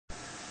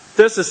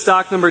This is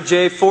stock number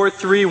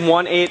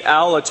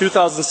J4318L, a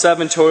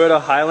 2007 Toyota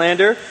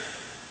Highlander.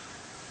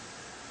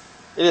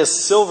 It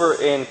is silver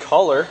in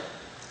color.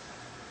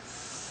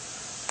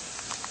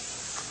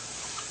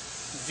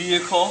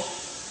 Vehicle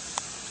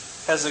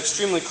has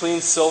extremely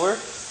clean silver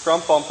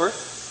front bumper,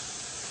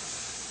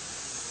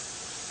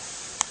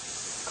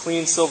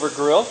 clean silver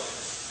grille,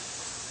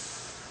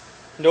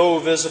 no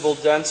visible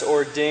dents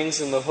or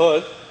dings in the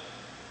hood.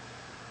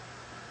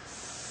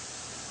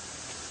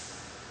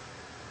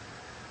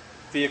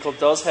 Vehicle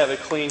does have a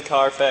clean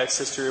Carfax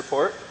history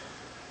report.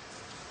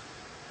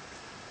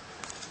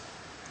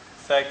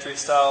 Factory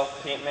style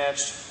paint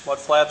matched mud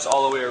flaps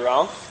all the way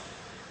around.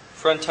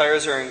 Front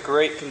tires are in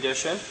great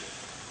condition.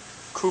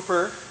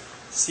 Cooper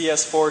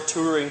CS4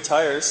 2-ring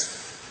tires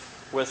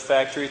with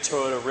factory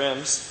Toyota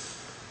rims.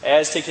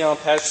 As taken on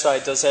the passenger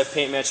side, does have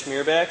paint matched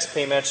mirror backs,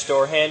 paint matched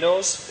door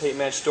handles, paint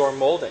matched door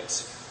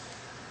moldings.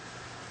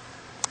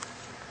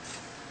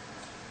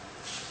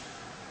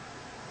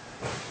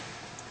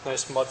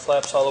 Nice mud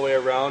flaps all the way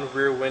around.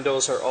 Rear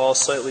windows are all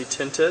slightly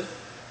tinted.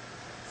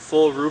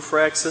 Full roof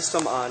rack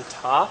system on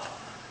top.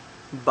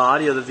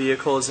 Body of the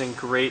vehicle is in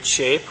great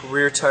shape.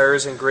 Rear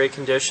tires in great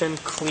condition.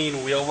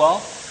 Clean wheel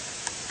well.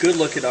 Good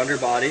looking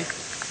underbody.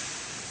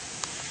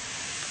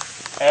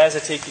 As I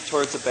take you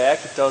towards the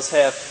back, it does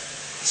have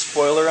a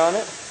spoiler on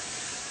it.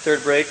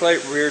 Third brake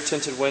light, rear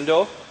tinted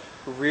window,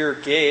 rear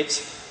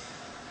gate,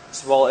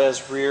 as well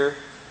as rear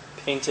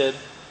painted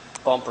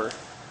bumper.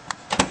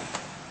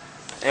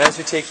 As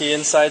we take you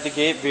inside the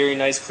gate, very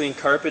nice clean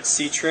carpet,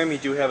 seat trim. You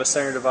do have a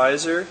center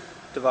divider,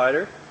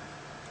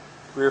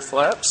 rear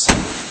flaps.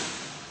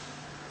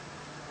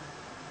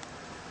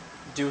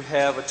 You do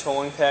have a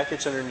towing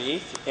package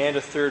underneath and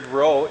a third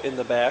row in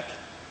the back.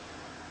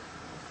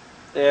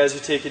 As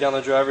we take you down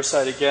the driver's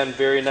side, again,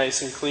 very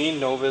nice and clean,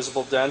 no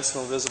visible dents,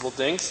 no visible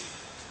dings.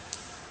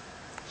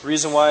 The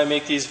reason why I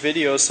make these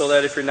videos so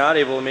that if you're not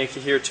able to make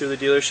it here to the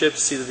dealership to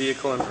see the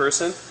vehicle in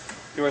person,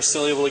 you are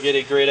still able to get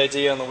a great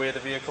idea on the way the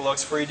vehicle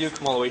looks before you do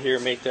come all the way here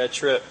and make that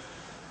trip.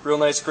 Real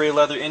nice gray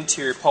leather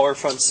interior, power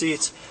front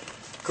seats,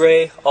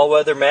 gray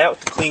all-weather mat with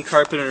the clean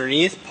carpet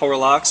underneath, power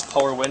locks,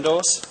 power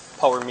windows,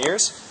 power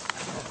mirrors.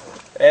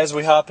 As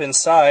we hop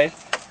inside,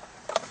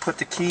 put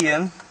the key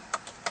in.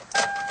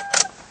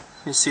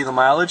 You see the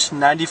mileage,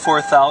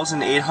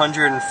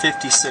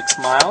 94,856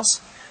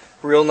 miles.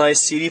 Real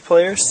nice CD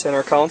player,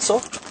 center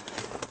console.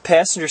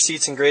 Passenger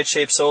seats in great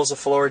shape, so is the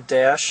floor,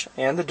 dash,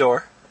 and the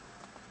door.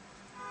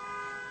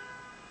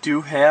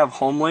 Do have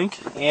HomeLink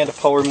and a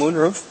power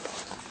moonroof.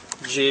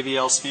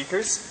 JBL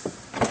speakers.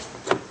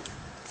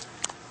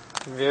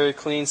 Very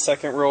clean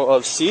second row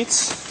of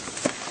seats.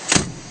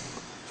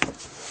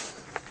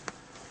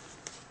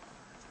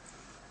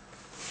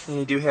 And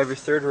you do have your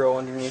third row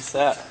underneath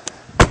that.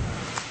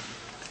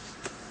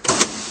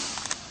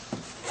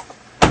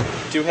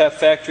 Do have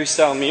factory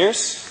style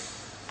mirrors.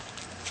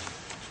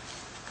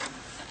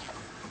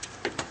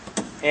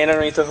 And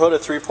underneath the hood, a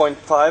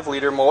 3.5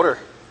 liter motor.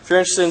 If you're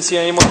interested in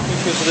seeing any more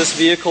pictures of this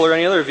vehicle or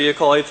any other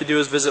vehicle, all you have to do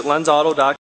is visit lenzauto.com.